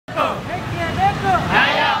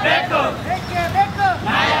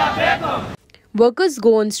Workers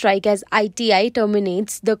go on strike as ITI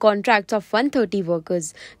terminates the contracts of 130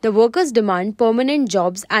 workers. The workers demand permanent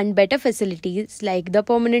jobs and better facilities like the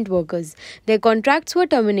permanent workers. Their contracts were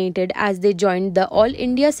terminated as they joined the All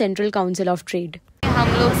India Central Council of Trade. हम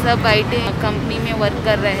लोग सब IT company में work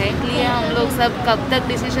कर रहे हैं, इसलिए हम लोग सब कब तक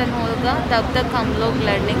डिसीजन होगा तब तक हम लोग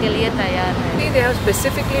लड़ने के लिए तैयार हैं. They have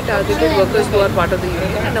specifically targeted workers who are part of the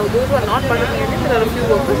union, and now those who are not part of the union, there are a few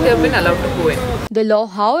workers who have been allowed to go in. The law,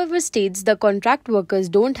 however, states the contract workers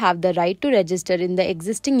don't have the right to register in the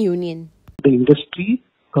existing union. The industry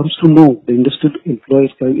comes to know, the industrial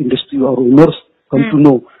employees, industry or owners come to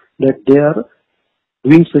know that they are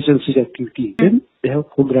doing such and such activity, then they have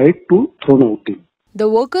full right to throw out them. The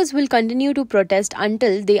workers will continue to protest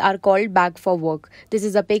until they are called back for work. This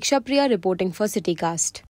is Apeksha Priya reporting for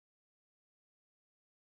CityCast.